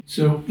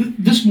So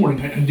this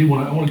morning, I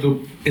want to go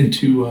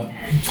into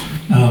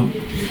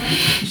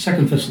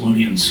 2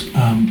 Thessalonians.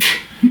 And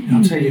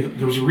I'll tell you,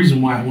 there was a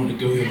reason why I wanted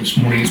to go there this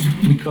morning. It's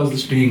because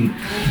this being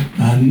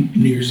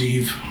New Year's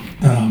Eve.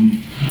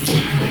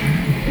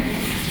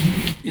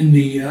 In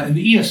the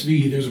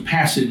ESV, there's a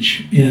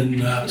passage in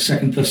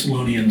 2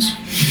 Thessalonians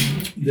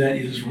that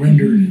is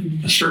rendered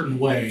a certain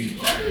way,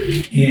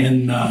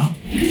 and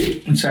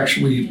it's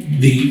actually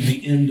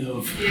the end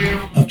of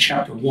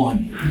chapter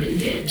 1.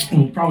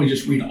 And we'll probably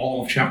just read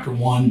all of chapter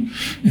 1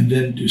 and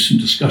then do some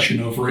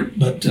discussion over it.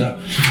 But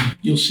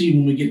you'll see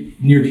when we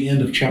get near the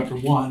end of chapter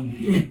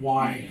 1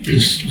 why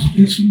this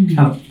is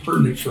kind of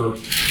pertinent for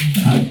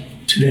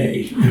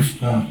today,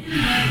 if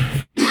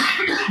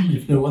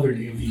no other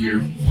day of the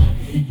year.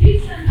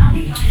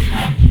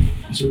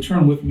 So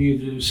turn with me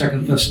to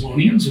 2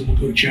 Thessalonians, and we'll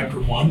go to chapter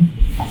 1.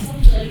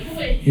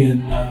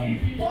 And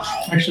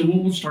actually,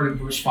 we'll start at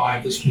verse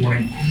 5 this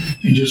morning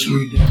and just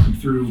read down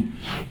through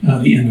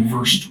the end of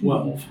verse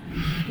 12.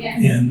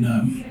 And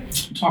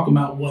talk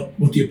about what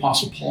the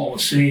Apostle Paul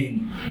is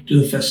saying to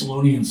the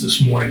Thessalonians this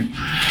morning,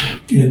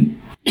 and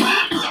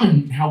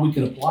how we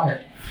can apply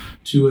it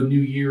to a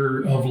new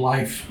year of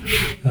life,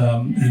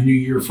 a new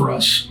year for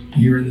us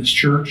here in this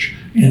church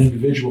and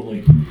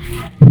individually.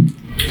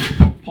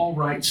 Paul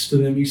writes to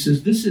them, he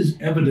says, "This is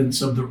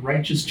evidence of the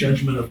righteous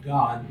judgment of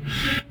God,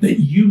 that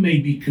you may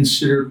be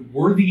considered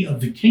worthy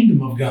of the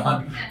kingdom of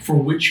God, for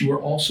which you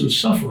are also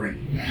suffering.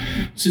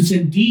 Since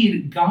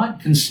indeed God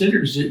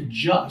considers it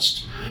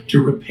just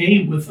to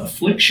repay with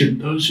affliction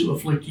those who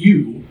afflict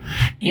you,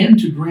 and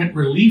to grant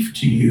relief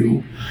to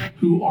you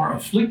who are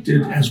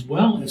afflicted, as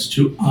well as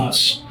to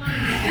us.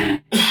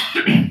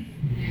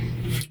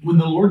 When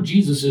the Lord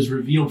Jesus is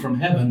revealed from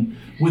heaven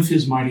with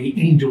his mighty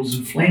angels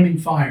in flaming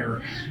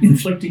fire,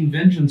 inflicting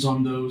vengeance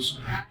on those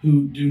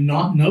who do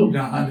not know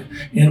God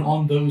and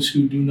on those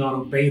who do not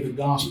obey the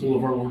gospel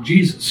of our Lord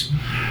Jesus.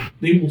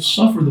 They will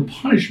suffer the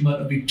punishment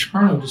of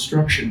eternal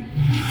destruction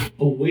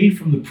away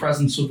from the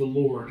presence of the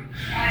Lord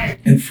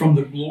and from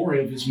the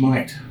glory of his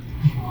might,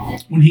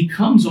 when he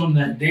comes on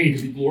that day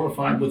to be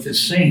glorified with his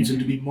saints and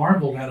to be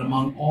marveled at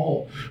among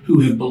all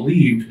who have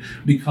believed,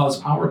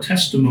 because our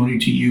testimony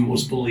to you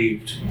was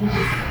believed.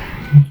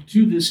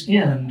 To this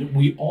end,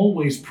 we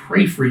always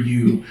pray for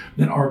you,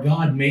 that our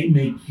God may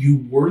make you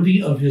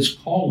worthy of his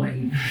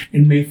calling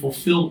and may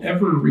fulfill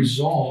every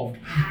resolve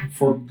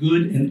for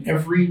good and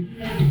every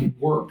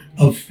work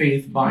of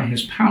faith by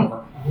his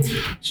power,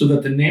 so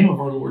that the name of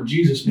our Lord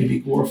Jesus may be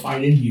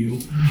glorified in you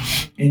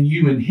and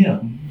you in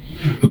him,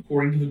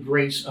 according to the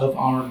grace of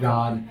our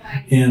God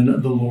and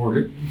the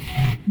Lord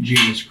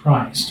Jesus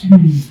Christ."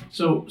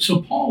 So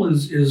Paul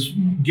is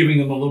giving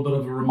them a little bit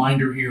of a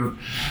reminder here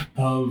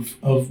of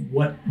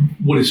what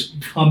is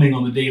coming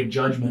on the day of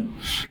judgment,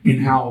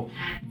 and how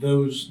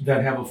those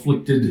that have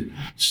afflicted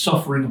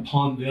suffering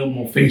upon them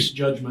will face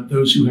judgment.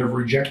 Those who have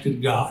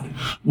rejected God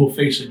will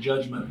face a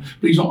judgment.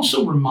 But he's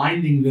also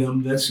reminding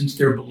them that since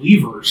they're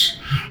believers,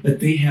 that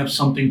they have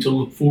something to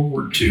look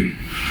forward to.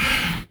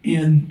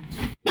 And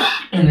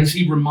as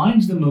he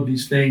reminds them of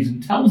these things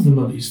and tells them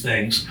of these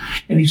things,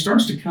 and he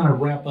starts to kind of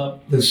wrap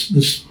up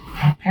this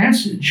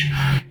passage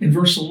in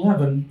verse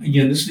 11.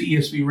 Again, this is the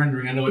ESV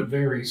rendering. I know it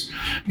varies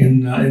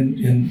in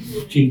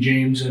King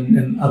James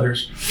and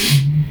others.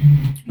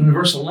 In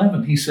verse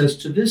 11, he says,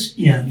 "To this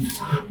end,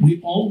 we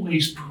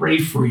always pray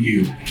for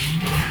you,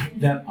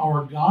 that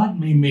our God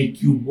may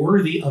make you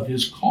worthy of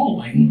his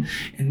calling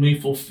and may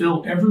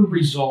fulfill every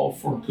resolve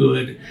for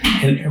good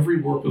and every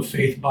work of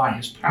faith by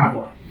his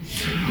power."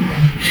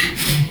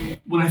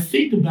 When I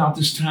think about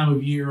this time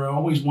of year, I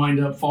always wind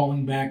up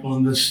falling back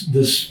on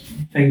this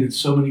thing that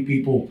so many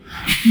people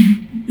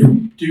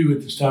do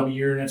at this time of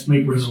year, and that's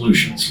make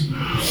resolutions.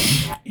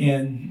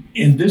 And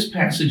this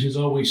passage has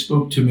always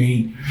spoke to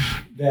me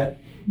that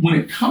when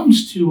it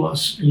comes to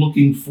us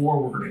looking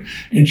forward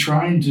and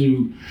trying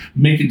to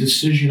make a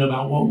decision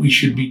about what we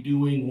should be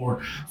doing or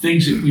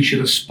things that we should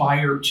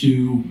aspire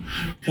to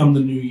come the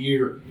new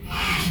year,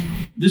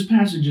 this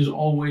passage has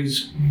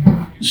always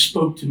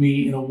spoke to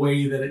me in a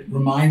way that it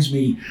reminds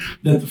me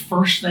that the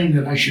first thing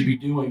that I should be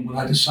doing when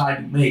I decide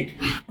to make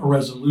a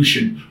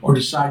resolution or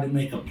decide to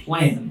make a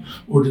plan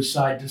or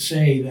decide to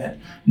say that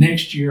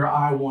next year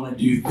I want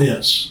to do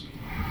this,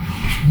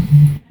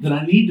 that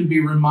I need to be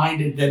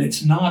reminded that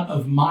it's not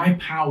of my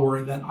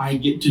power that I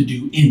get to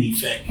do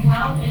anything.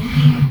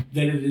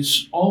 That it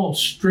is all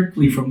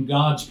strictly from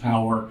God's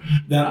power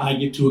that I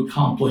get to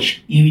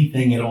accomplish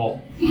anything at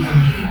all.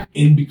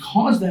 And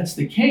because that's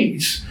the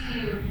case,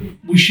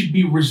 we should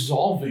be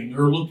resolving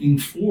or looking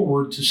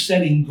forward to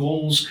setting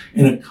goals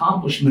and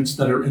accomplishments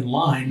that are in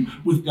line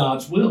with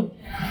God's will.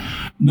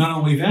 Not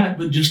only that,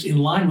 but just in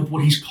line with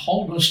what he's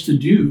called us to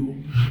do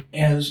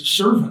as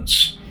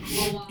servants.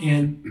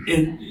 And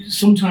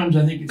sometimes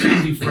I think it's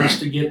easy for us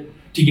to get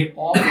to get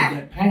off of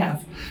that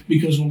path,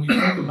 because when we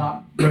think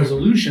about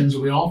resolutions,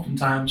 we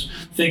oftentimes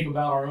think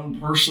about our own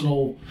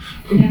personal,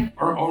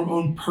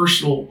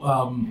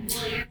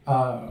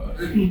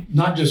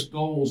 not just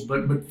goals,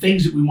 but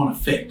things that we want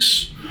to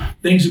fix,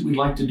 things that we'd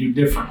like to do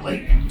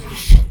differently.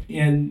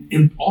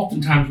 And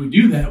oftentimes we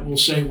do that. We'll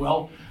say,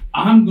 well,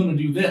 I'm going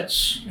to do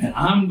this, and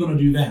I'm going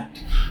to do that,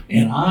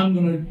 and I'm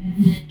going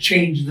to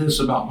change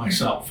this about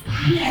myself.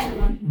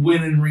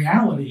 When in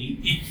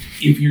reality,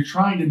 if you're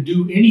trying to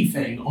do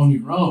anything on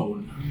your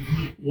own,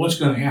 what's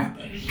going to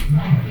happen?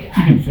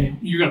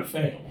 You're going to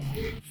fail.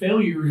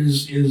 Failure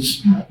is,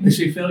 they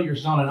say failure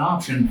is not an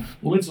option.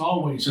 Well, it's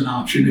always an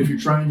option if you're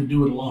trying to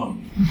do it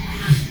alone.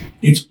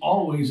 It's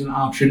always an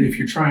option if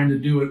you're trying to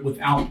do it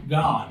without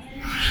God.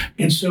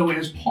 And so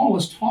as Paul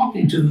is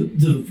talking to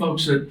the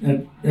folks at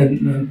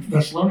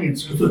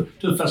Thessalonians, to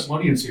the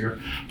Thessalonians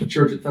here, the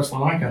church at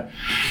Thessalonica,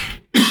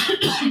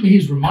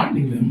 he's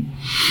reminding them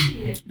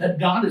that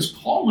God is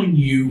calling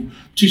you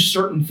to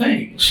certain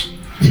things,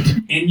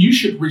 and you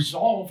should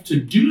resolve to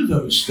do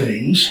those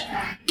things.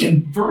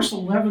 And verse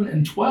 11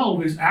 and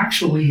 12 is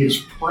actually his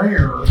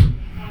prayer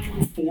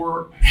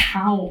for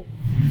how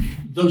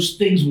those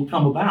things will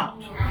come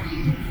about.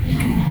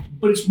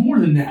 But it's more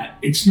than that.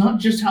 It's not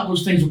just how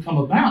those things will come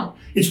about.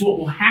 It's what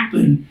will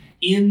happen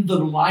in the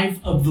life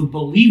of the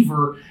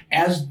believer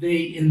as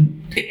they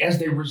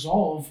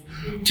resolve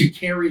to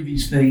carry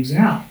these things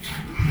out.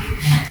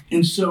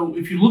 And so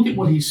if you look at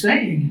what he's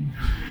saying,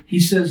 he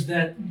says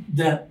that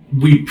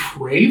we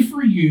pray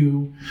for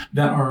you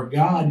that our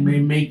God may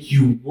make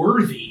you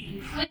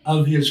worthy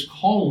of his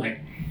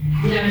calling.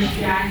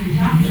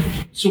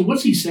 So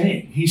what's he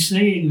saying? He's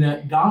saying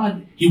that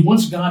he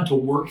wants God to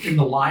work in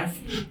the life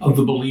of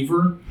the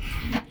believer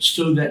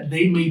so that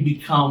they may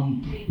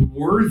become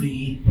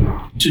worthy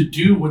to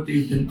do what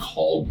they've been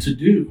called to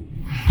do.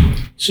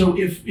 So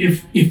if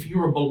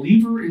you're a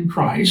believer in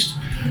Christ,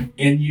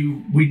 and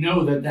we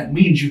know that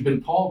means you've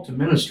been called to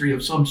ministry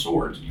of some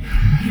sort,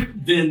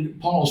 then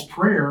Paul's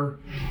prayer,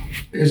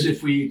 as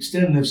if we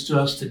extend this to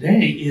us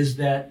today, is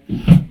that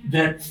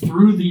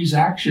through these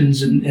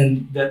actions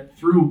and that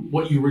through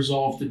what you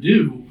resolve to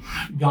do,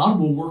 God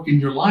will work in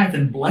your life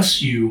and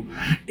bless you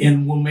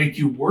and will make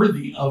you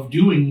worthy of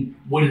doing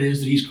what it is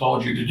that he's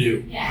called you to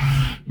do.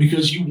 Yeah.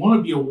 Because you want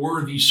to be a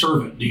worthy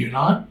servant, do you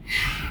not?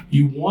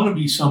 You want to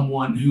be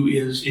someone who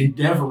is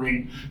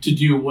endeavoring to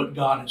do what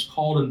God has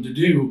called him to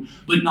do,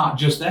 but not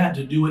just that,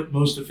 to do it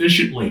most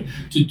efficiently,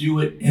 to do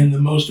it in the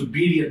most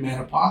obedient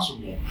manner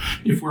possible.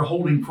 If we're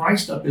holding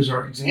Christ up as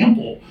our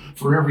example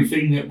for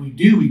everything that we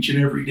do each and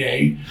every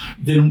day,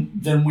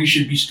 then we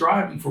should be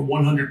striving for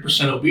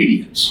 100%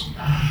 obedience.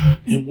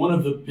 And one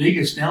of the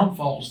biggest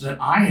downfalls that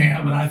I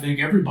have, and I think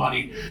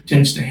everybody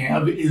tends to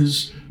have,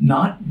 is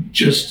not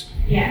just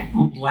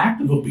lack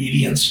of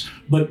obedience,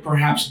 but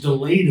perhaps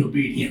delayed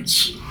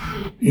obedience.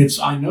 It's,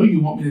 I know you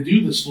want me to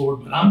do this,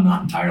 Lord, but I'm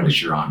not entirely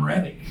sure I'm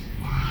ready.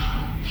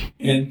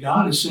 And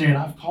God is saying,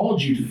 I've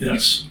called you to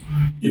this.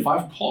 If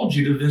I've called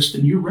you to this,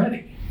 then you're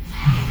ready.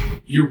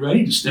 You're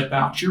ready to step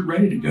out. You're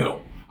ready to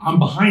go. I'm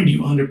behind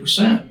you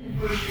 100%.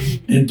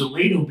 And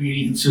delayed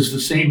obedience is the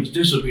same as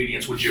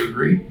disobedience. Would you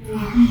agree?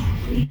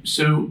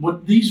 So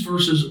what these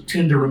verses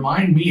tend to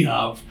remind me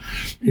of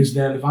is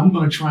that if I'm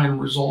going to try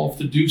and resolve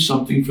to do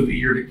something for the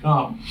year to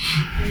come,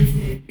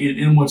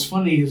 and what's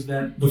funny is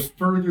that the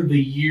further the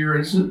year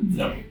is,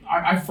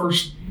 I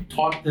first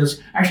taught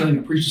this, actually I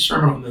think I preached a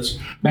sermon on this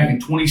back in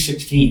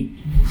 2016.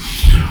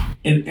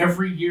 And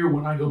every year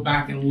when I go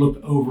back and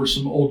look over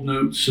some old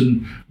notes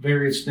and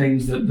various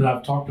things that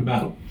I've talked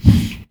about,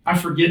 I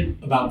forget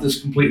about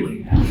this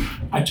completely.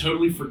 I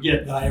totally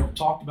forget that I ever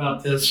talked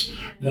about this,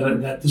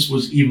 that this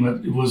was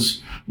even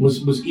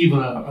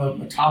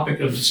a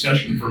topic of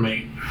discussion for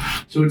me.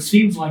 So it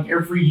seems like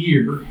every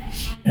year,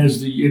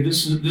 this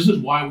is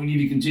why we need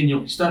to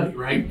continually study,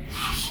 right?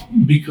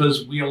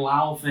 Because we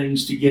allow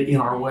things to get in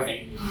our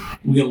way.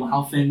 We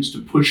allow things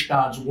to push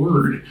God's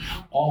word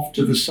off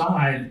to the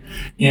side,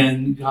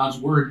 and God's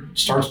word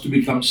starts to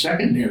become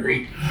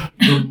secondary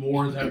the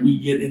more that we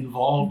get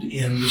involved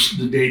in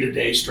the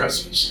day-to-day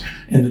stresses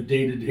and the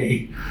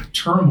day-to-day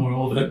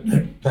turmoil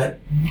that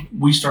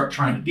we start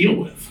trying to deal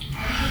with.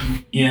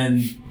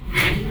 And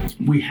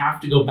we have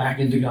to go back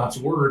into God's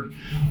word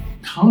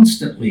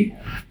constantly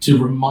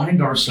to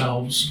remind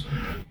ourselves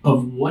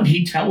of what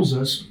he tells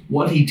us,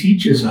 what he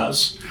teaches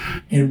us,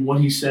 and what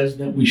he says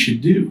that we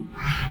should do.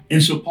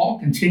 And so Paul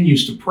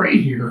continues to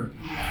pray here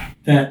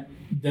that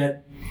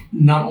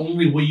not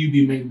only will you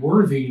be made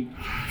worthy,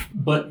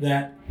 but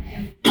that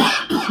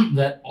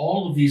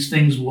all of these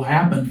things will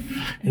happen.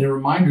 And a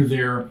reminder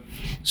there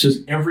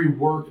says, every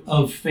work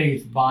of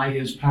faith by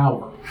his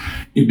power.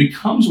 It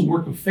becomes a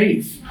work of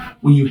faith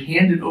when you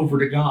hand it over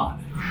to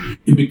God.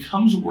 It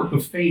becomes a work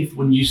of faith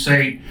when you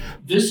say,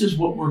 this is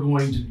what we're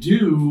going to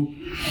do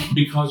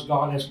because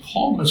God has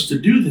called us to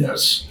do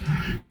this,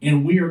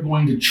 and we are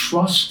going to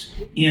trust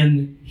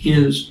in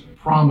his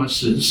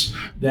promises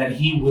that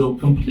he will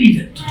complete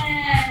it.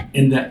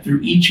 And that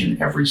through each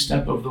and every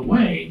step of the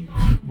way,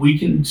 we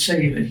can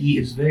say that he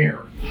is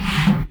there.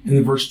 And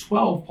in verse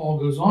 12, Paul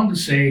goes on to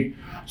say,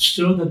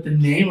 so that the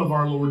name of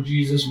our Lord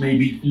Jesus may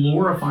be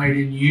glorified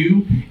in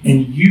you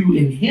and you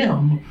in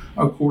him,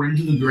 according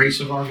to the grace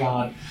of our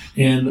God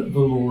and the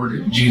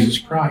Lord Jesus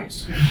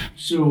Christ.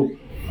 So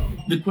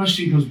the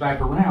question comes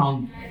back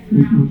around,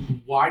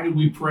 why do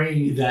we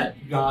pray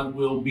that God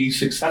will be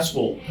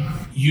successful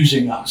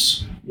using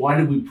us? Why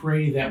do we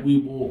pray that we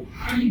will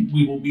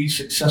be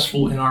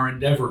successful in our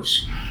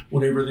endeavors,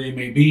 whatever they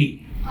may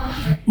be?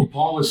 Well,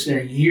 Paul is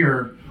saying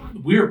here,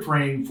 we're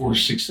praying for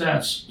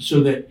success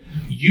so that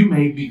you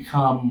may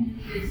become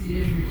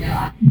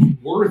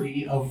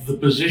worthy of the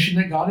position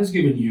that God has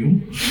given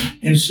you,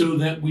 and so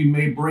that we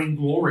may bring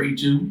glory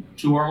to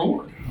our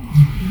Lord.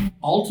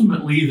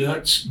 Ultimately,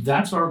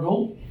 that's our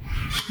goal.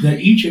 That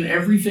each and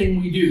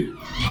everything we do,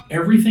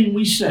 everything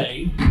we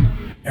say,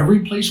 every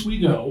place we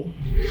go,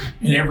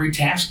 and every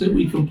task that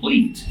we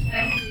complete,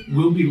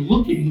 we'll be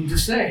looking to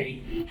say,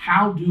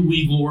 how do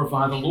we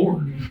glorify the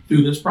Lord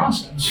through this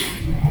process?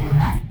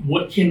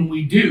 What can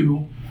we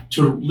do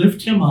to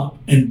lift him up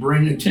and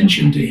bring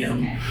attention to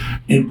him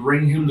and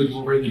bring him the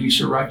glory that he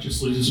so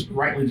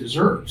rightly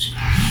deserves?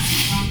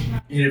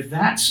 And if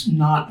that's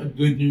not a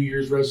good New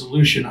Year's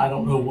resolution, I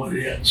don't know what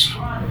it is.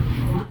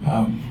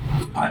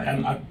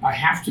 I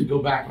have to go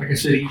back, like I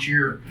said, each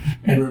year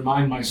and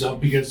remind myself,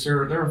 because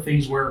there are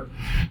things where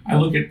I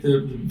look at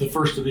the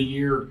first of the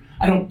year.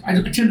 I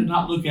tend to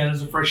not look at it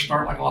as a fresh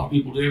start like a lot of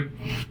people do.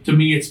 To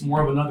me, it's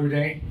more of another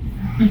day,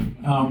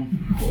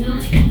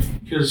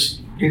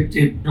 because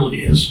it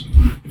really is.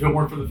 If it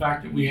weren't for the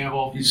fact that we have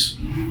all these,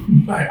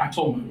 I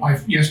told my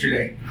wife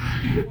yesterday,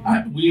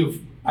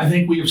 I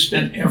think we have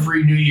spent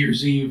every New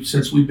Year's Eve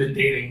since we've been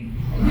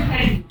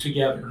dating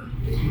together,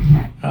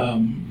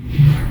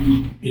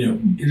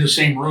 in the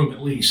same room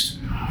at least.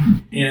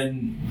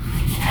 And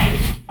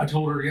I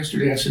told her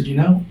yesterday, I said,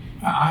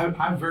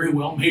 I very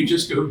well may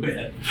just go to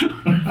bed.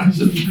 I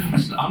said,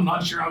 I'm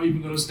not sure I'm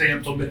even going to stay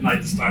up till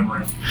midnight this time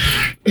around.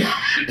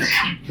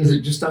 Because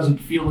it just doesn't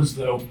feel as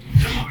though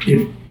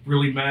it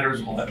really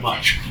matters all that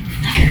much.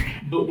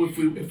 But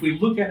if we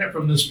look at it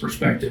from this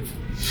perspective,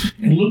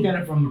 and look at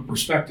it from the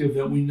perspective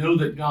that we know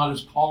that God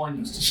is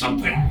calling us to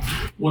something,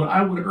 what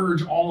I would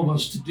urge all of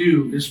us to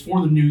do is,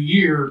 for the new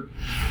year,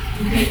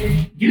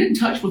 get in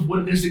touch with what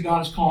it is that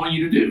God is calling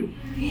you to do.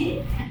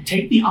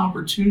 Take the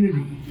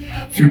opportunity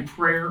through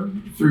prayer,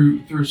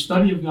 through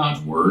study of God's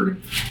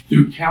Word,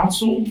 through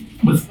counsel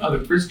with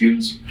other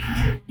Christians,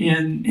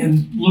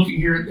 and looking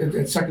here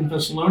at 2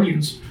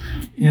 Thessalonians,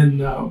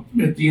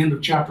 at the end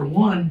of chapter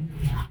 1,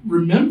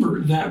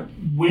 remember that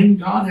when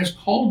God has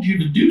called you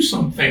to do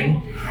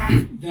something,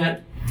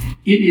 that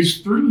it is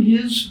through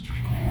His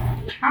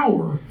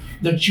power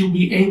that you'll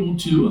be able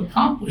to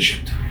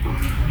accomplish it.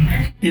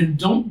 And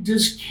don't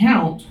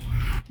discount.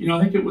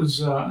 I think it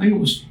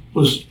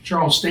was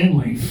Charles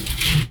Stanley,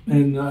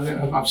 and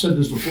I've said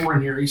this before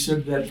in here. He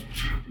said that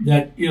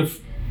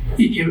if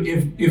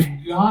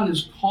God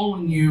is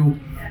calling you,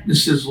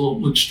 this is a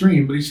little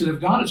extreme, but he said, if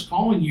God is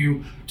calling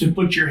you to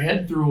put your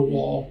head through a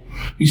wall,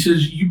 he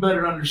says, you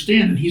better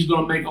understand that He's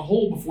going to make a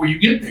hole before you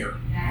get there.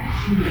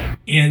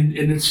 And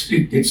it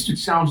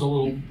sounds a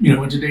little,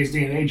 in today's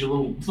day and age, a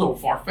little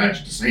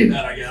far-fetched to say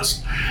that, I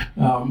guess.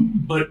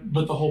 But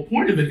the whole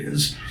point of it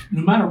is,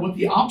 no matter what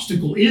the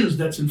obstacle is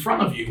that's in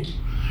front of you,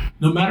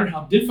 no matter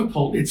how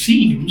difficult it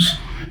seems,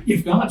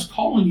 if God's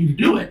calling you to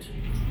do it,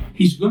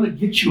 He's going to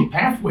get you a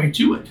pathway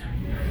to it.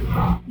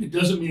 It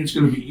doesn't mean it's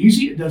going to be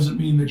easy. It doesn't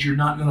mean that you're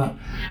not going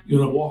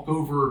to walk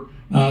over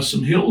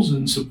some hills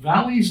and some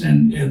valleys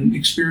and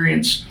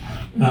experience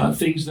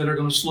things that are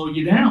going to slow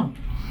you down.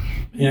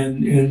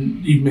 And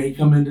you may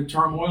come into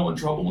turmoil and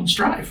trouble and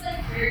strife.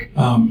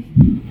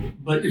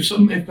 But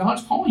if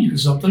God's calling you to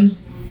something,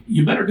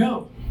 you better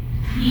go.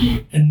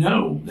 And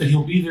know that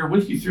He'll be there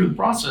with you through the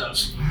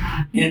process.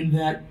 And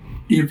that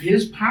if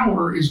His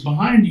power is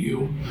behind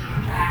you,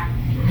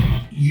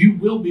 you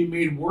will be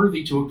made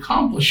worthy to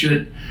accomplish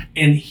it,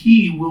 and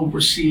He will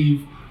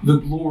receive the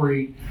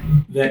glory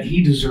that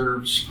He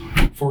deserves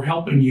for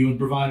helping you and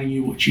providing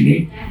you what you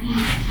need.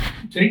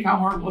 Take, how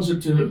hard was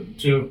it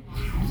to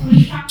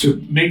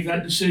make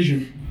that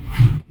decision,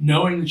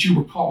 knowing that you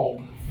were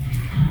called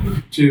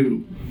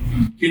to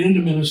get into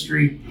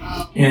ministry,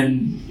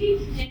 and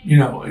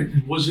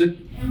was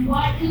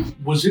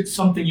it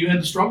something you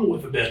had to struggle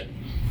with a bit?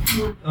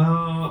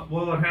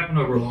 Well, it happened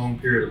over a long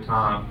period of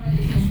time,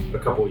 a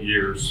couple of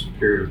years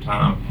period of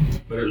time,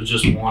 but it was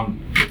just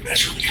one.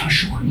 That's really kind of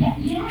short.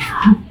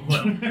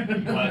 Well,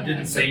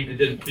 it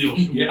didn't feel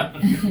short. Yeah.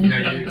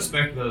 You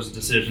expect those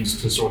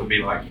decisions to sort of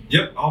be like,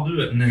 yep, I'll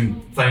do it, and then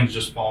things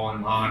just fall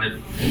in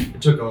line.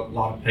 It took a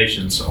lot of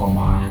patience on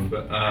my end,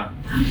 but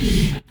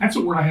that's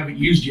a word I haven't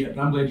used yet,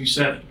 but I'm glad you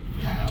said it.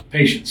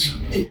 patience.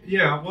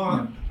 Yeah,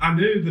 well, I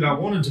knew that I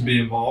wanted to be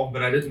involved,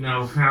 but I didn't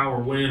know how or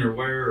when or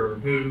where or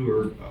who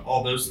or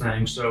all those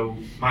things. So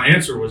my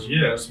answer was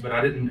yes, but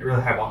I didn't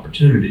really have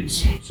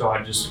opportunities. So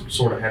I just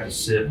sort of had to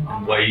sit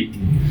and wait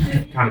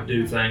and kind of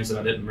do things that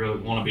I didn't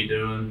really want to be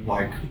doing,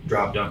 like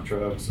drive dump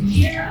trucks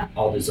and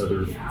all these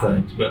other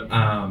things. But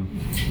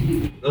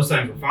those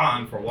things were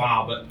fine for a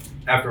while, but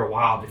after a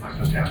while, I'd be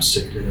like, okay, I'm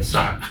sick of this.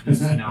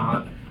 This is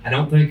not. I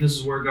don't think this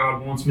is where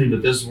God wants me,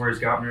 but this is where He's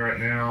got me right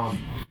now.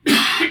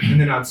 And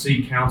then I'd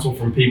see counsel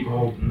from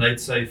people, and they'd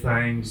say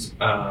things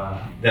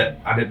that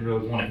I didn't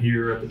really want to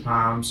hear at the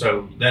time.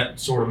 So that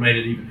sort of made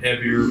it even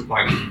heavier.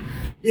 Like,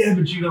 yeah,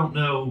 but you don't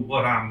know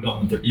what I'm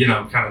going through,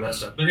 kind of that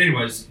stuff. But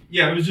anyways,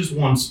 yeah, it was just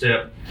one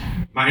step.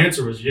 My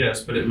answer was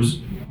yes, but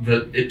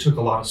it took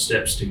a lot of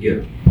steps to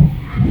get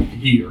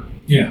here.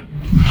 Yeah.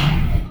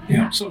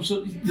 Yeah. So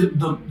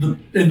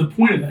the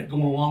point of that,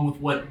 going along with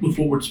what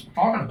we're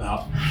talking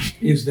about,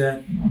 is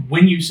that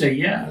when you say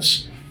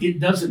yes, it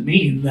doesn't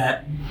mean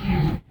that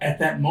at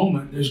that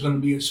moment there's going to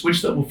be a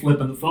switch that will flip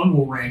and the phone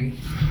will ring.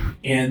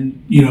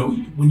 And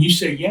when you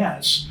say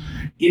yes,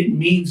 it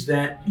means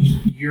that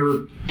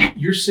you're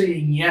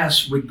saying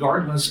yes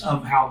regardless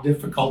of how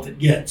difficult it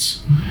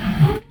gets.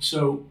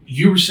 So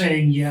you're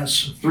saying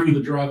yes through the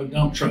driving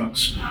dump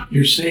trucks.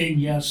 You're saying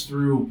yes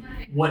through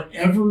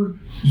whatever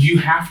you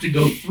have to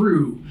go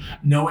through,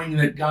 knowing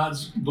that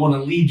God's going to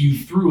lead you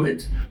through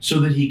it so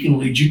that He can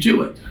lead you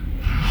to it.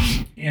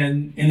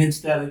 And it's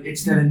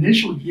that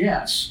initial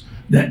yes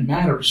that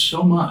matters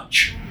so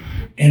much,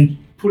 and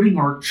putting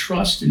our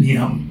trust in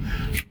Him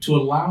to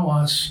allow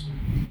us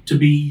to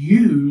be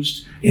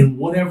used in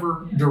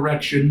whatever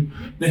direction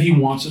that He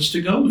wants us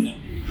to go in.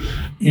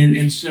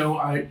 And so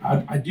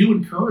I do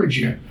encourage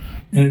you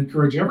and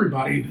encourage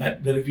everybody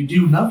that if you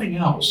do nothing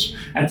else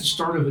at the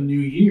start of a new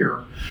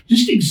year,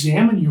 just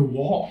examine your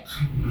walk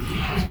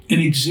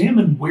and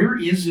examine where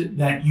is it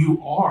that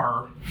you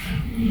are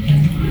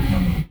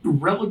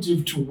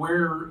relative to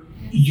where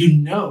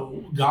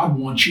God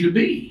wants you to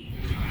be.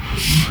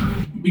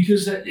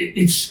 Because I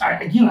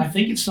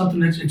think it's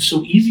something it's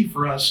so easy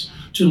for us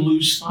to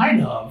lose sight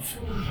of,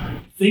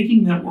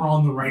 thinking that we're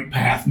on the right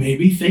path,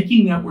 maybe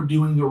thinking that we're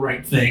doing the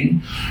right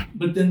thing,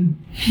 but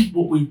then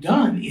what we've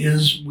done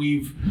is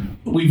we've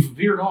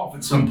veered off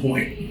at some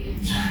point,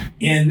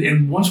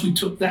 and once we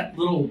took that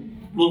little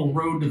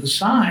road to the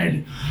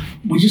side,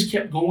 we just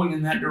kept going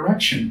in that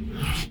direction,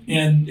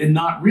 and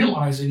not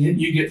realizing it,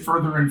 you get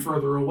further and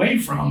further away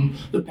from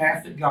the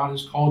path that God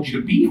has called you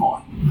to be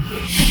on.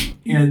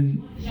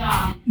 And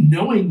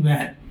knowing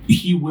that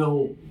He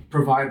will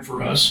provide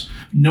for us,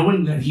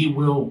 knowing that He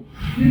will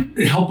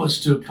help us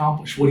to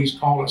accomplish what He's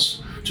called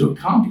us to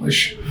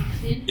accomplish,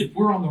 if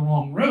we're on the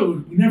wrong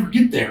road, we never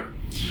get there.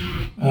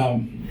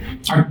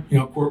 I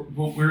quote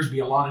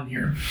Wiersbe a lot in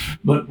here,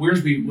 but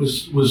Wiersbe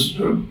was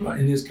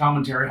in his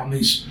commentary on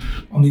these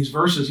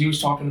verses, he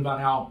was talking about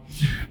how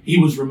he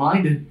was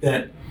reminded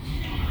that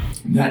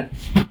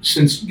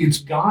since it's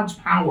God's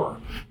power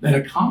that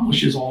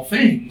accomplishes all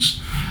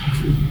things,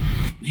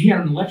 he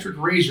had an electric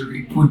razor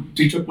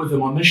he took with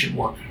him on mission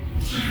work,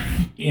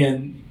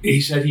 and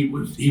he said he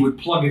would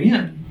plug it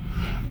in,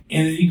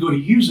 and then he'd go to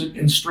use it,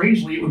 and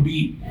strangely it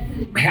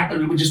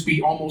would just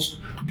be almost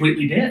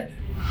completely dead.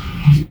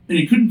 And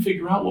he couldn't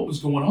figure out what was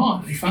going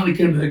on. He finally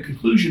came to the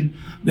conclusion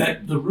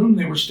that the room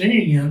they were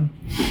staying in,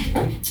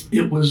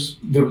 it was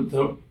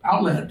the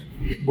outlet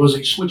was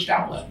a switched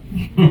outlet.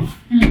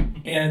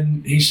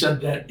 And he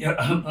said that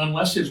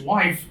unless his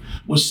wife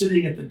was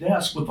sitting at the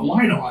desk with the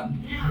light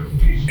on,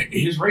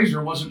 his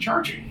razor wasn't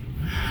charging.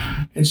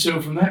 And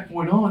so from that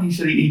point on, he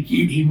said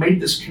he made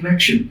this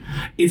connection.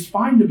 It's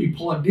fine to be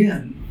plugged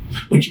in,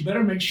 but you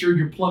better make sure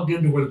you're plugged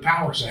into where the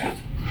power's at.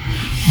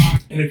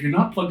 And if you're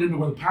not plugged into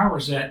where the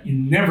power's at, you're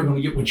never going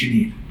to get what you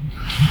need.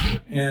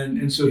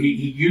 And so he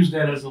used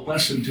that as a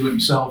lesson to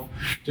himself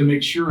to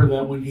make sure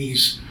that when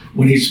he's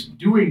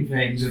doing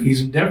things and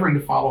he's endeavoring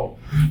to follow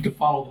the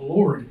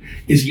Lord,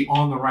 is he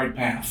on the right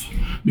path?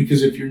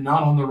 Because if you're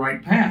not on the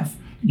right path,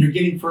 you're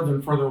getting further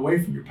and further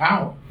away from your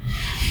power.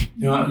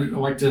 I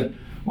like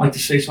to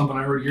say something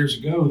I heard years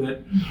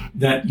ago,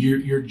 that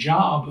your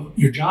job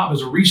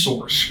is a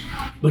resource,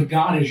 but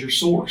God is your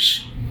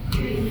source.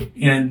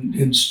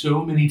 And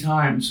so many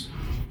times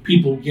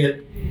people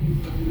get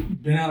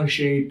bent out of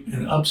shape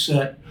and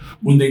upset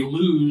when they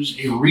lose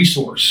a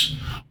resource,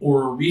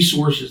 or a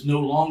resource is no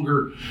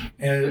longer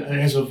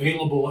as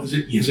available as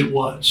it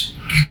was.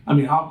 I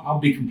mean, I'll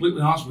be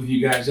completely honest with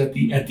you guys. At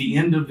the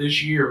end of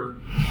this year,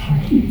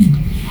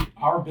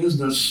 our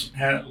business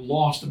had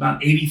lost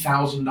about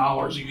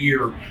 $80,000 a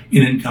year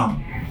in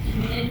income,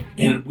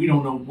 and we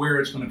don't know where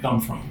it's going to come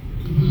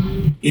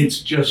from. It's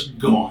just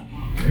gone,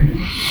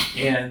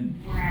 and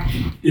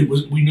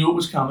we knew it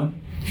was coming.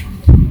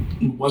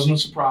 It wasn't a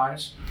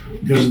surprise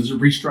because it's a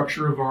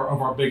restructure of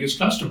our biggest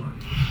customer,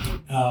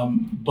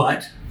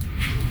 but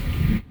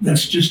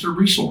that's just a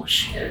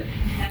resource.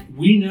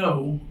 We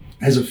know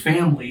as a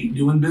family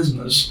doing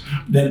business,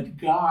 that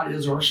God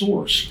is our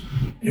source.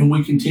 And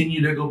we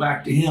continue to go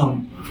back to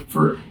Him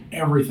for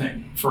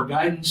everything, for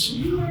guidance,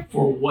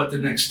 for what the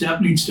next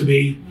step needs to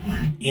be.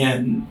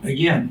 And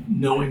again,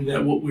 knowing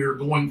that what we're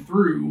going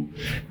through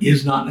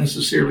is not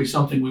necessarily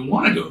something we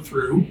want to go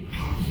through,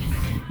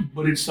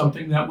 but it's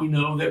something that we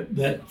know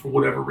that for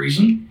whatever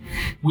reason,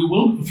 we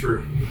will go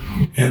through.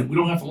 And we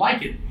don't have to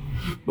like it,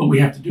 but we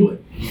have to do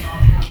it.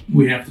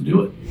 We have to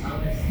do it.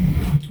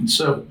 And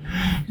so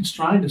it's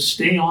trying to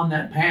stay on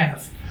that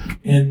path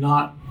and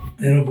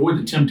avoid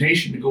the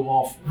temptation to go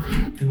off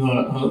in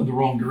the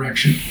wrong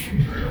direction.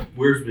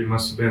 Wiersbe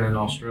must have been in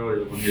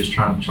Australia when he was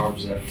trying to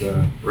charge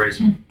that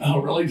raisin. Oh,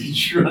 really?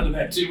 Did you run into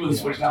that too with a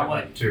switched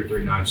outlet? Like 2 or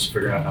 3 nights to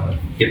figure out how to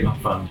get my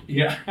phone.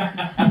 Yeah.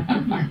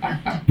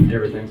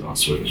 Everything's on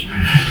switch.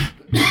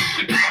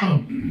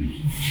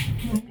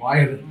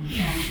 Well,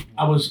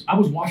 I was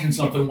watching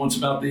something once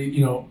about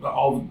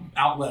all the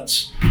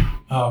outlets,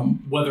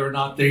 whether or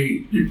not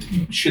they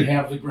should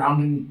have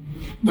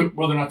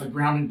whether or not the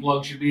grounding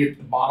plug should be at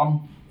the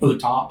bottom or the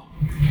top,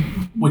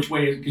 which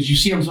way, because you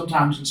see them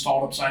sometimes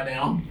installed upside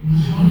down,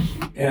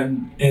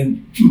 and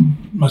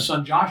my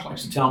son Josh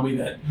likes to tell me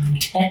that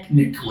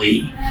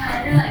technically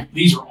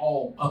these are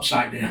all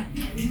upside down.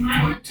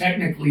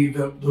 Technically,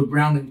 the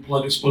grounding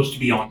plug is supposed to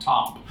be on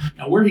top.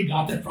 Now, where he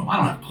got that from, I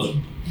don't have a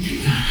clue.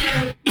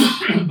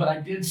 But I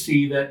did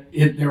see that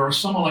there are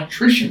some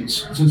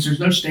electricians, since there's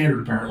no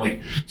standard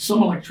apparently,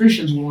 some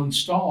electricians will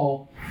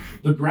install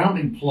the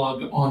grounding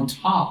plug on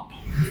top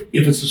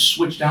if it's a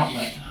switched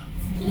outlet.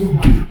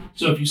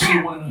 So if you see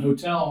one in a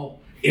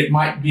hotel, it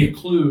might be a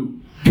clue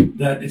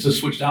that it's a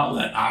switched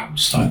outlet. I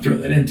just thought I'd throw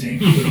that in,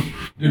 Tank.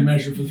 Good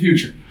measure for the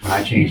future. When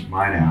I changed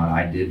mine out,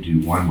 I did do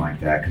one like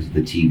that because of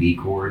the TV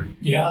cord.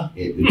 Yeah.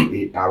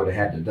 I would have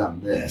had to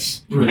done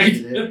this. Right.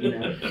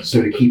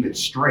 So to keep it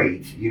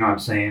straight, you know what I'm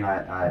saying?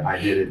 I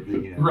did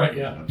it, right,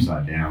 yeah.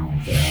 upside down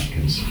like that.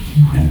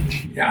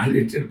 Yeah,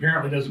 it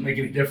apparently doesn't make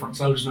any difference.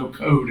 There's no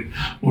code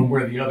one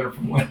way or the other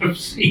from what I've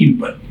seen,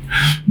 but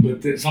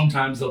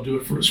sometimes they'll do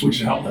it for a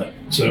switched outlet.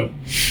 So,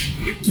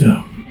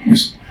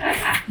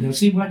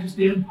 see what I just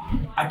did?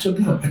 I took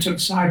a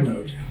side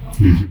road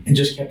and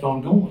just kept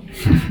on going.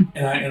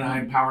 And I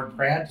empowered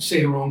Brad to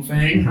say the wrong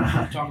thing,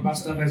 talk about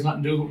stuff that has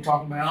nothing to do with what we're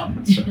talking about.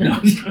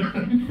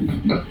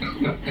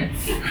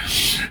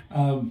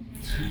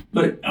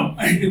 But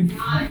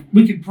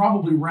we could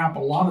probably wrap a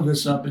lot of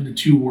this up into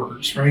 2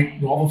 words, right?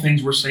 All the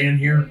things we're saying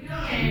here.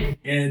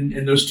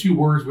 And those 2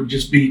 words would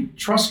just be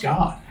trust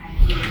God.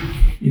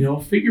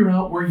 Figure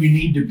out where you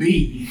need to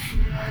be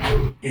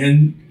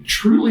and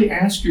truly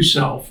ask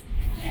yourself,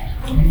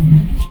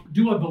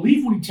 do I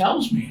believe what He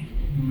tells me?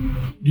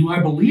 Do I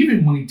believe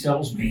Him when He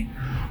tells me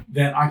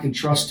that I can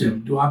trust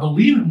Him? Do I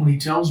believe Him when He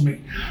tells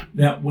me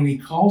that when He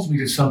calls me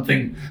to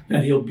something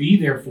that He'll be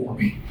there for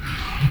me?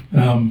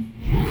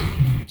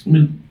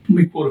 Let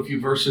me quote a few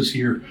verses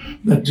here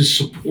that just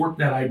support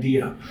that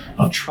idea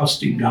of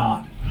trusting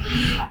God.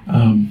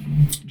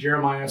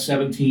 Jeremiah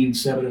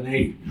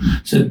 17:7-8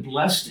 said,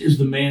 "Blessed is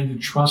the man who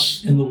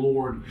trusts in the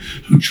Lord,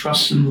 whose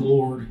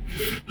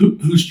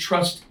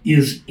trust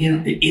is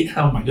in it."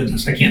 Oh my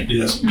goodness, I can't do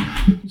this.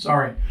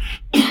 Sorry.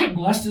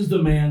 Blessed is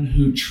the man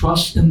who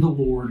trusts in the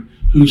Lord,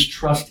 whose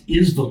trust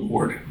is the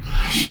Lord.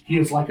 He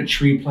is like a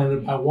tree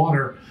planted by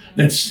water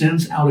that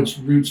sends out its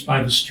roots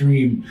by the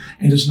stream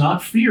and does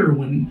not fear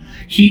when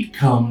heat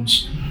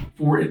comes,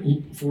 for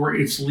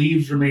its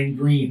leaves remain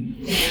green,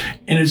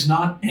 and is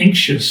not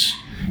anxious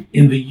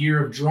in the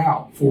year of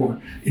drought, for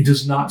it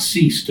does not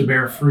cease to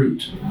bear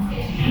fruit.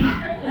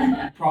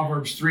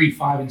 Proverbs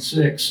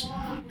 3:5-6.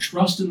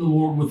 Trust in the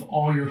Lord with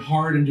all your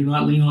heart and do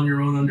not lean on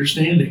your own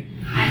understanding.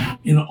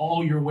 In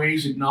all your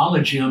ways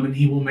acknowledge Him and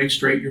He will make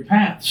straight your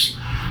paths.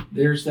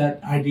 There's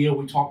that idea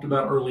we talked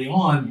about early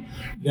on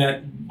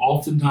that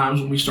oftentimes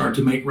when we start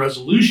to make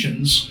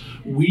resolutions,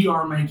 we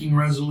are making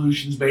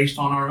resolutions based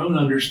on our own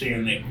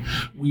understanding.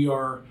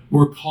 We're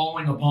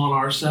calling upon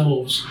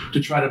ourselves to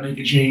try to make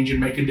a change and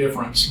make a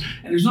difference.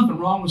 And there's nothing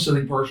wrong with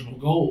setting personal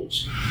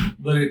goals,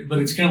 but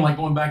it's kind of like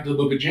going back to the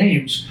book of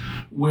James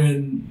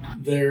when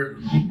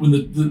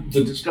the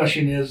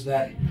discussion is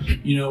that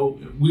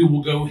we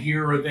will go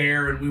here or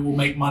there and we will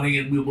make money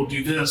and we will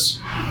do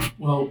this.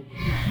 Well,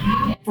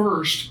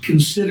 first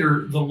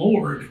consider the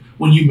Lord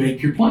when you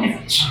make your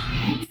plans.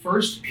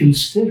 First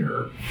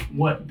consider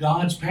what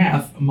God's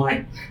path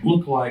might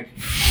look like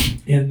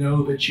and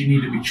know that you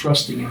need to be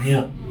trusting in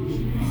Him.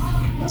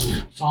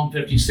 Psalm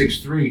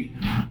 56:3,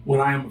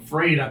 when I am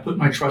afraid, I put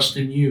my trust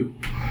in you.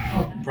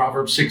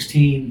 Proverbs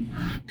 16,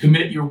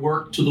 commit your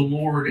work to the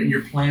Lord and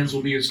your plans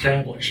will be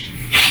established.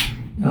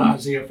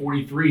 Isaiah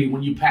 43,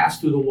 when you pass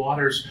through the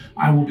waters,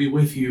 I will be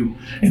with you,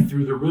 and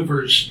through the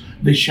rivers,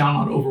 they shall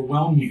not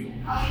overwhelm you.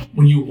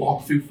 When you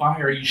walk through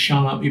fire, you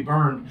shall not be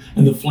burned,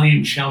 and the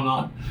flame shall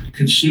not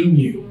consume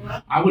you.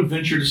 I would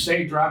venture to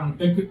say, driving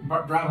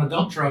a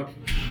dump truck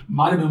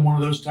might have been one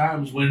of those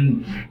times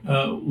when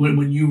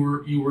you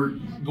were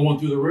going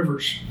through the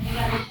rivers,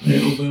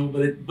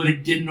 but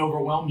it didn't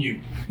overwhelm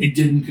you. It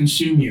didn't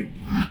consume you,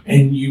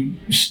 and you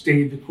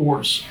stayed the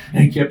course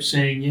and kept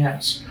saying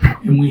yes.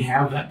 And we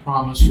have that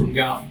promise from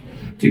God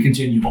to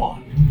continue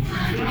on.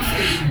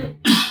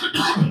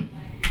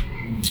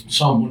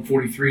 Psalm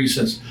 143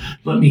 says,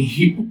 let me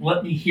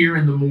hear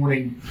in the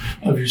morning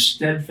of your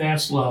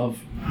steadfast love,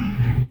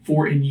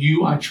 for in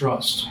you I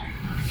trust.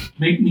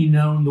 Make me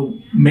know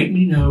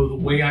the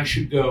way I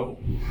should go,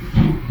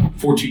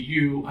 for to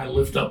you I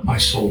lift up my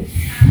soul.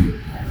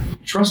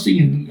 Trusting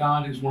in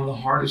God is one of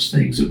the hardest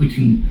things that we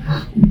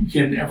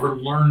can ever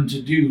learn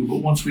to do, but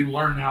once we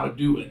learn how to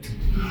do it,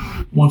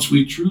 once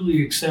we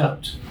truly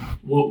accept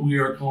what we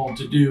are called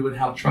to do and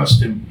how to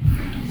trust Him,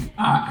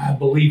 I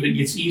believe it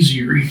gets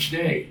easier each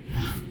day,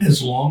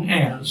 as long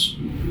as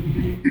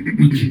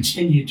we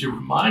continue to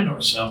remind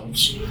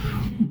ourselves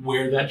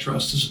where that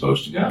trust is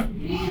supposed to go,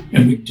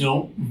 and we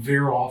don't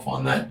veer off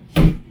on that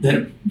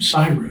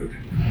side road.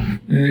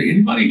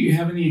 Anybody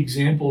have any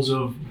examples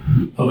of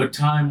a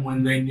time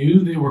when they knew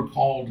they were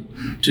called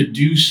to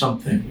do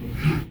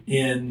something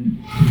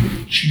and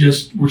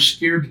just were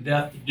scared to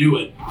death to do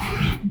it,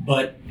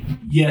 but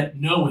yet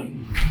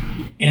knowing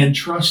and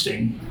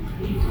trusting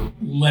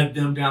led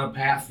them down a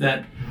path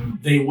that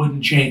they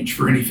wouldn't change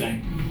for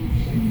anything?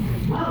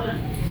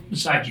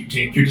 Besides you,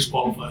 Tink, you're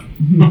disqualified.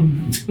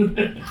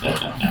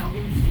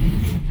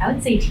 I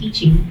would say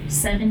teaching.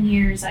 7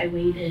 years I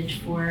waited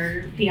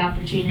for the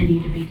opportunity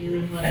to be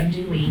doing what I'm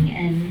doing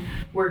and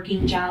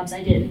working jobs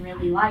I didn't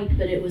really like,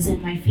 but it was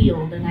in my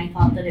field and I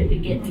thought that it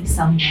would get me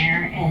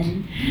somewhere.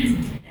 And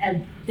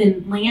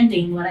then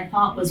landing what I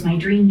thought was my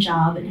dream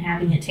job and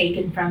having it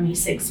taken from me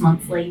 6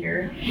 months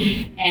later,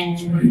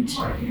 and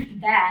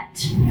that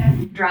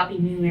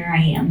dropping me where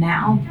I am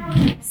now.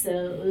 So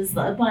it was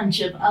a bunch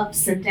of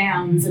ups and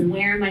downs and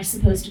where am I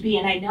supposed to be?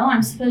 And I know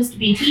I'm supposed to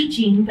be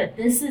teaching, but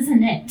this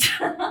isn't it.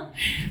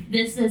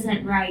 This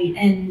isn't right.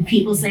 And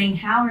people saying,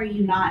 how are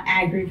you not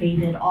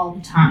aggravated all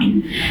the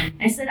time?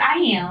 I said, I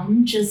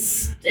am,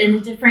 just in a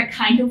different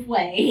kind of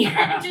way.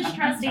 Just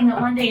trusting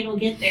that one day it'll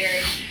get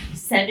there.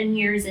 7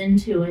 years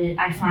into it,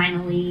 I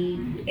finally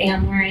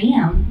am where I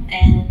am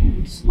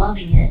and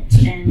loving it.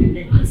 And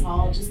it was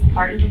all just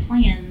part of the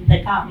plan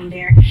that got me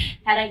there.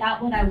 Had I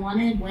got what I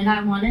wanted when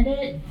I wanted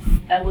it,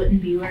 I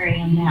wouldn't be where I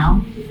am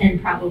now and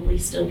probably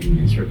still be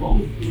miserable.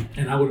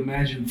 And I would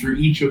imagine through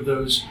each of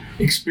those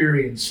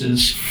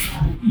experiences,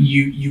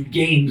 you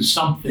gained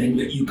something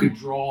that you could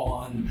draw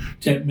on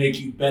to make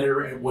you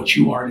better at what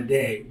you are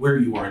today, where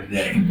you are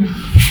today.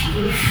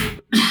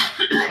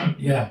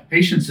 Yeah,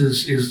 patience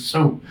is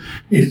so,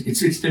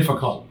 it's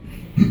difficult.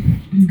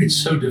 It's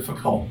so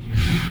difficult,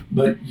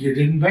 but you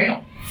didn't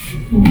bail.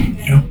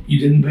 You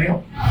didn't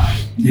bail.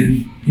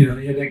 You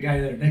had that guy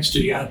there next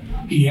to you.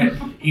 He had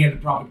to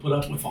probably put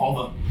up with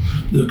all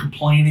the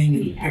complaining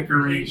and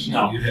bickering.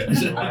 No, You had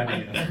no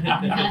idea.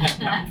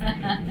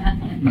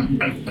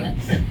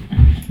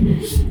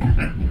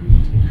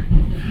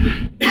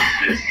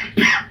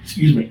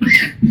 Excuse me.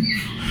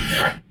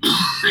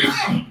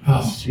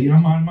 See,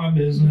 I'm on my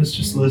business,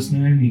 just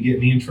listening, and you get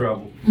me in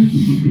trouble.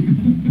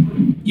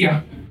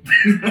 Yeah.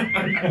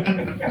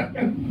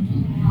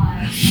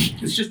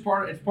 It's just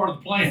part of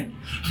the plan.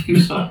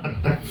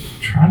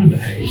 Trying to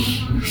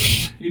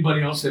behave.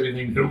 Anybody else have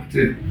anything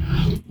to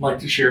like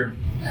to share?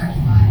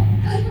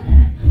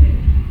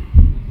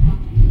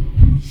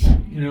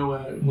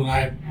 When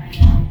I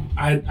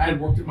had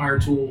worked at Meyer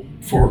Tool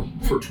for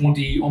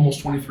almost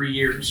 23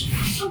 years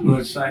when I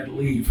decided to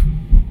leave,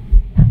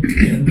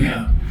 and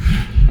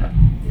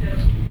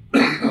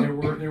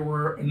there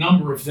were a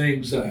number of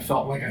things that I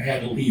felt like I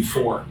had to leave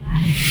for,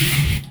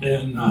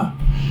 and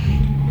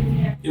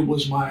it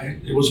was my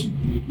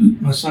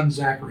son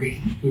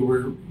Zachary. We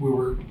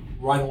were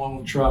right along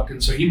the truck,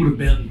 and so he would have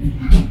been,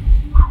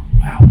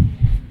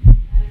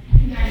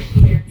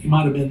 he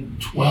might have been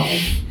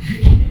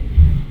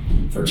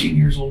 13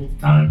 years old at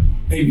the time,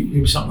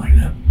 maybe something like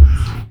that.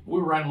 We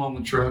were riding along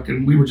the truck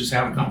and we were just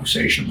having a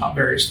conversation about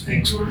various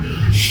things.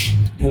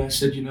 And I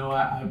said,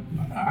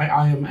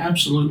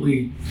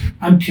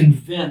 I'm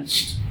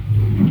convinced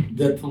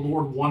that the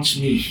Lord wants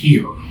me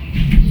here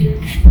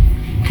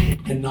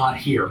and not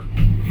here.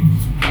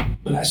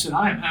 But I said,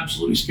 I am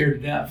absolutely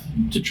scared to death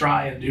to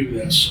try and do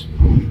this.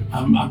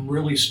 I'm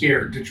really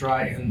scared to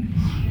try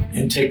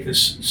and take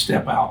this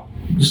step out,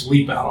 this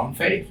leap out on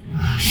faith.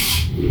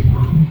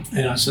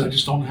 And I said, I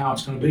just don't know how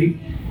it's going to be.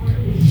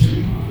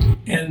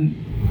 And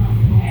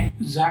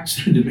Zach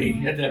said to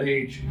me at that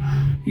age,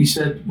 he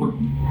said, well,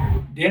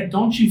 Dad,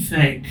 don't you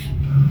think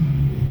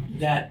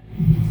that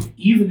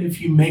even if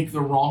you make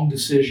the wrong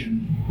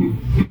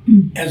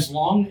decision, as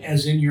long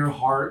as in your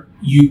heart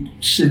you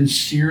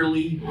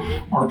sincerely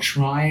are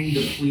trying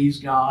to please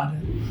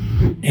God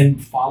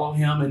and follow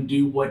Him and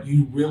do what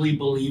you really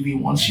believe He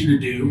wants you to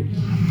do,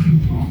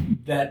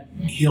 that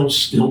He'll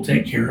still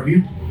take care of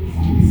you?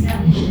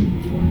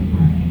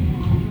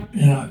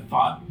 And I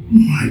thought,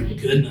 my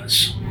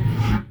goodness,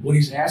 what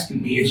he's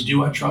asking me is,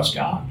 do I trust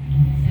God?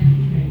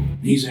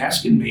 He's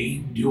asking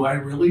me, do I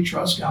really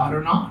trust God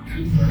or not?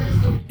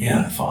 And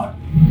I thought,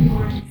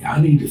 yeah,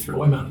 I need to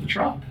throw him out of the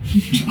truck.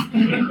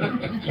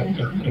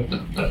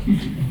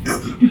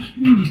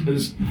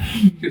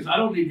 Because I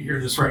don't need to hear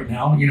this right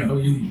now. I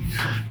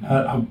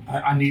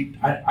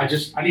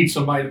need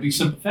somebody to be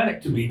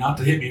sympathetic to me, not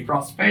to hit me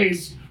across the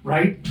face,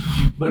 right?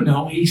 But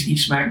no, he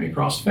smacked me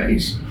across the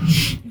face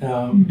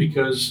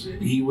because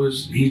he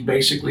was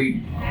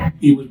basically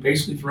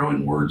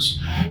throwing words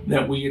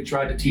that we had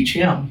tried to teach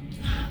him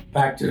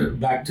back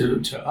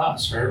to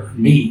us, or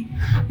me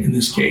in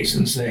this case,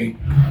 and say,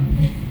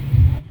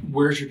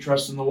 where's your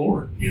trust in the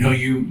Lord?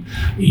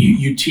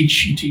 You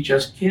teach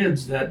us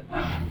kids that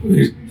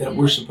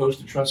we're supposed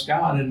to trust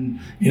God and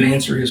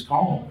answer his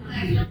call,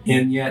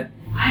 and yet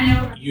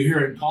you hear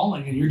it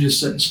calling and you're just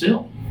sitting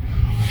still.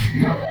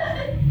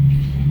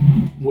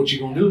 What you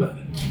gonna do about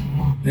it?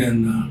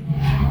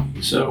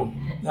 And so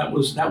that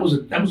was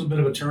a bit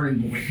of a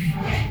turning point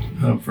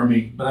for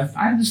me. But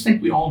I just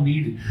think we all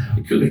need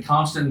a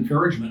constant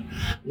encouragement.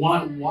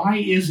 Why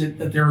is it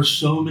that there are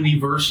so many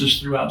verses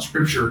throughout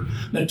Scripture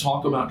that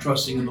talk about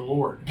trusting in the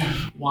Lord?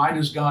 Why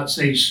does God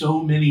say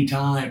so many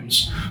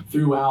times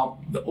throughout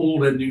the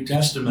Old and New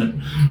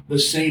Testament the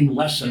same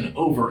lesson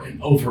over and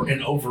over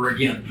and over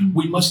again?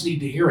 We must need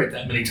to hear it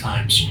that many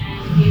times.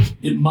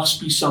 It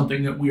must be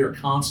something that we are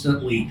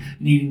constantly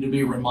needing to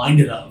be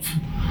reminded of.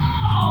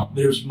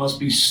 There must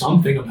be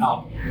something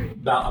about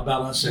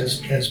us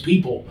as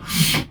people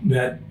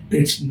that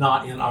it's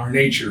not in our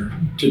nature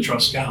to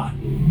trust God.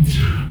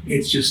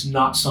 It's just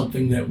not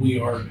something that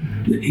we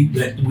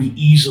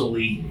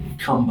easily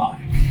come by.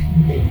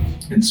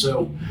 And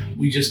so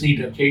we just need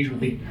to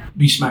occasionally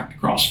be smacked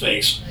across the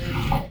face.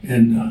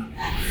 And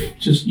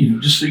just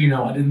so you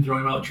know, I didn't throw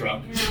him out of the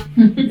truck.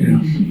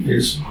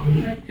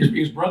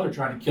 His brother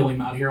tried to kill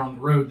him out here on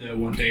the road though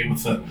one day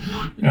with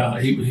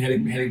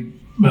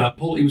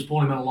he was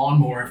pulling him in a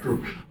lawnmower after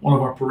one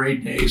of our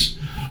parade days,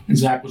 and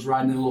Zach was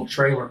riding in a little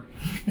trailer,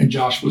 and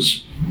Josh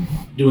was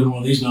doing one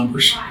of these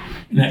numbers,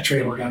 and that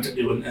trailer got to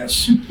doing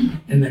this,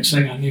 and next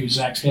thing I knew,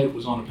 Zach's head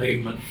was on the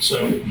pavement.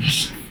 So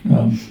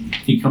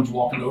he comes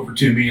walking over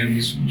to me, and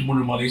he's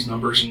wondering one of these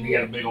numbers, and he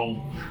had a big old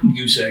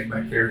goose egg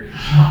back there.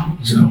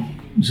 So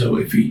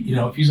if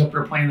he's up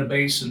there playing the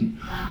bass and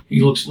he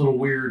looks a little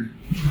weird,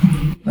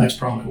 that's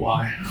probably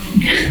why.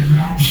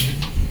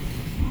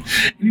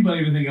 Anybody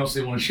have anything else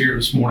they want to share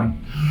this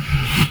morning?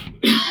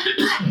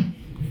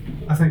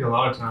 I think a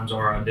lot of times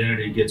our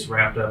identity gets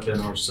wrapped up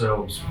in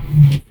ourselves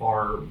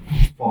far,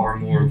 far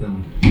more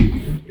than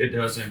it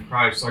does in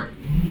Christ. Like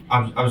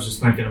I was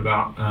just thinking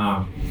about,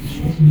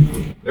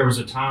 there was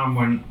a time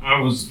when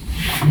I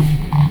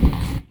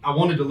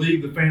wanted to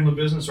leave the family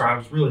business, or I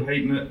was really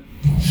hating it.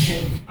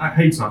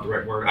 Hate's not the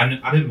right word. I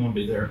didn't want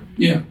to be there.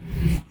 Yeah.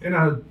 And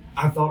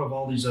I thought of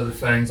all these other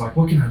things, like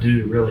what can I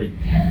do to really...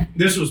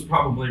 This was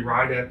probably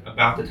right at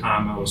about the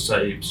time I was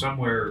saved.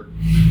 Somewhere,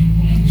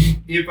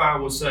 if I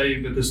was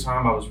saved at this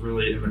time, I was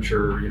really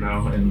immature,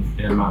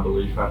 in my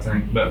belief, I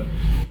think. But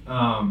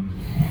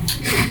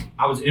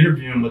I was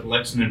interviewing with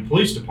Lexington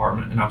Police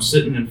Department, and I'm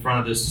sitting in front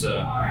of this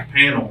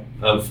panel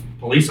of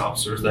police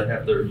officers that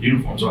have their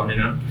uniforms on,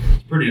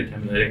 It's pretty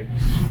intimidating.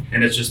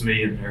 And it's just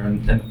me in there.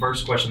 And the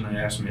first question they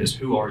asked me is,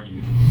 who are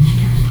you?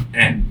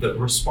 And the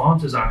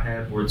responses I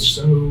had were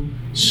so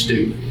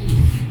stupid.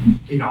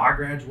 I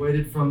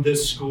graduated from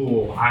this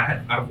school.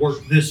 I've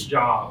worked this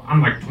job.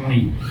 I'm like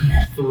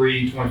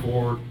 23,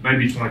 24,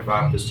 maybe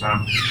 25 this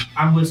time.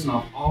 I'm listing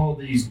off all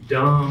these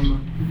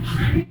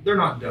they're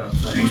not dumb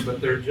things, but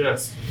they're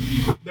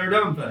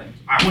dumb things.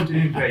 I went to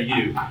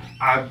NKU.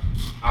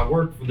 I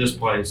work for this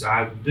place.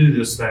 I do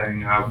this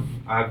thing.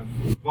 I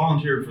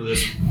volunteered for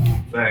this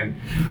thing.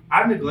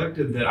 I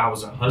neglected that I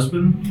was a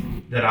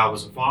husband, that I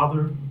was a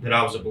father, that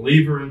I was a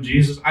believer in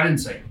Jesus. I didn't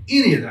say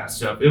any of that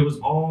stuff. It was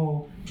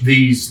all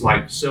these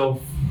like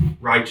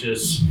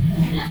self-righteous,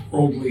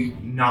 worldly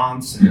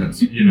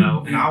nonsense,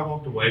 And I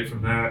walked away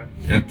from that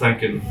and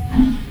thinking,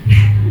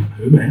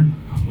 who am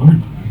I? What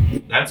am I?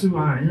 That's who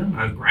I am.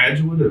 I'm a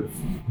graduate of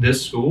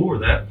this school or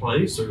that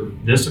place or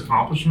this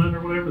accomplishment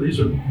or whatever. These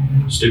are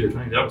stupid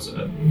things. That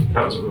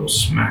was a real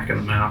smack in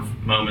the mouth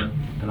moment,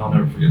 and I'll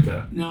never forget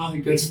that. No, I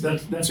think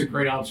that's a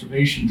great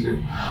observation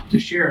to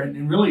share.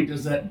 And really,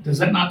 does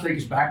that not take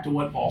us back to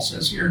what Paul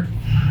says here?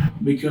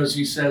 Because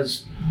he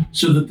says,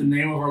 so that the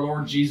name of our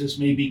Lord Jesus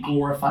may be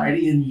glorified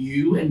in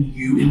you and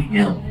you in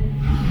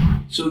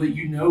him. So that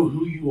you know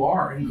who you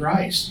are in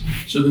Christ.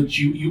 So that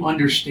you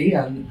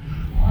understand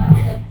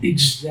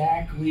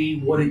exactly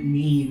what it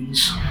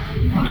means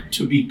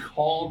to be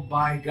called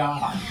by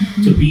God,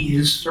 to be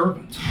his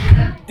servant.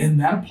 And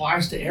that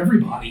applies to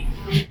everybody.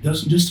 It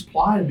doesn't just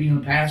apply to being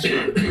a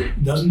pastor.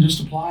 It doesn't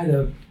just apply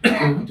to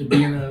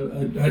being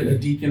a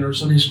deacon or a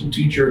Sunday school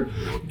teacher.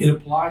 It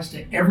applies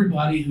to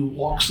everybody who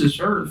walks this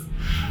earth.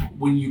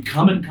 When you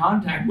come in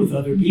contact with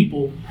other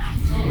people,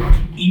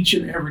 each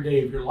and every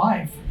day of your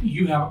life,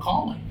 you have a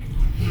calling.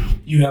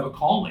 You have a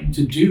calling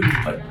to do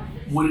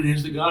what it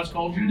is that God's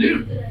called you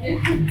to do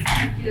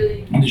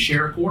and to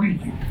share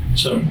accordingly.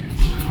 So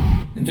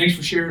And thanks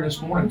for sharing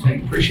this morning,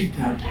 Tank. Appreciate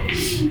that.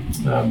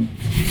 I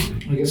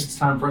guess it's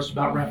time for us to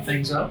about wrap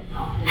things up.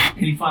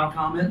 Any final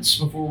comments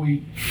before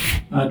we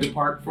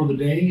depart for the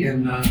day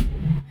and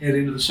head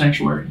into the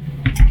sanctuary?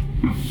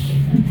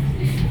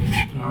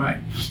 All right.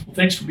 Well,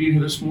 thanks for being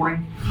here this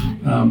morning.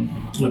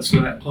 Let's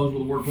close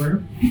with a word of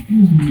prayer.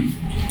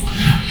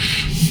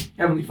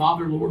 Heavenly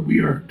Father, Lord, we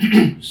are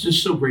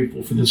just so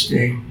grateful for this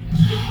day.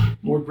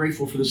 Lord,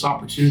 grateful for this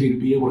opportunity to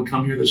be able to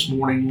come here this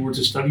morning, Lord,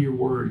 to study your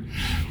word,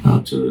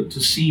 to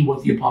see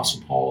what the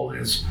Apostle Paul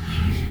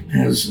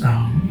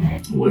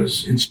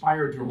was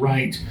inspired to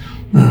write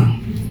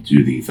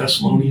to the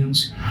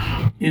Thessalonians,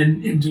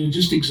 and to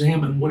just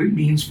examine what it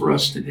means for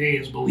us today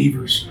as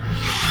believers.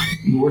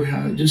 Lord,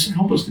 just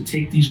help us to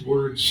take these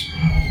words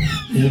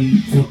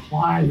and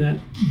apply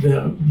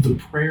the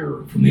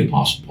prayer from the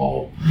Apostle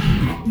Paul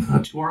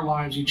to our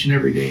lives each and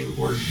every day,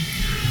 Lord.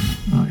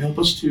 Help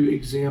us to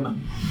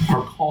examine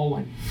our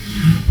calling.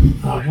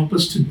 Help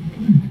us to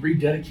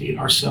rededicate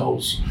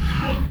ourselves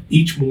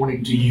each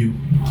morning to you.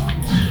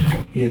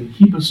 And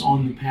keep us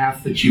on the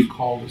path that you've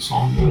called us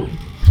on, Lord.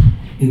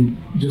 And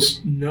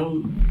just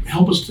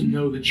help us to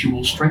know that you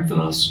will strengthen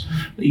us,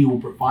 that you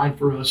will provide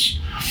for us,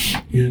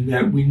 and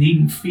that we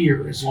needn't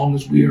fear as long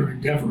as we are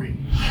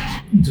endeavoring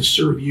to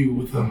serve you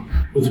with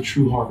a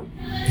true heart.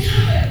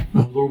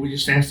 Lord, we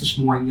just ask this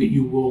morning that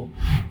you will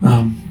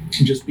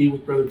just be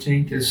with Brother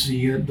Tink as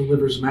he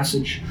delivers a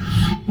message.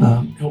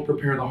 Help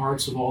prepare the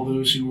hearts of all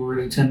those who are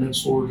in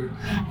attendance, Lord,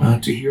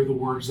 to hear the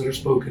words that are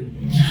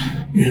spoken.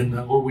 And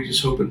Lord, we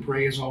just hope and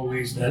pray as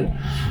always that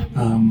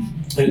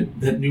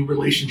new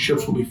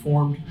relationships will be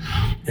formed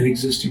and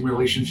existing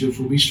relationships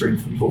will be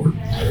strengthened, Lord.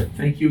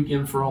 Thank you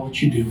again for all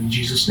that you do. In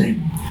Jesus'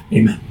 name,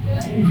 amen.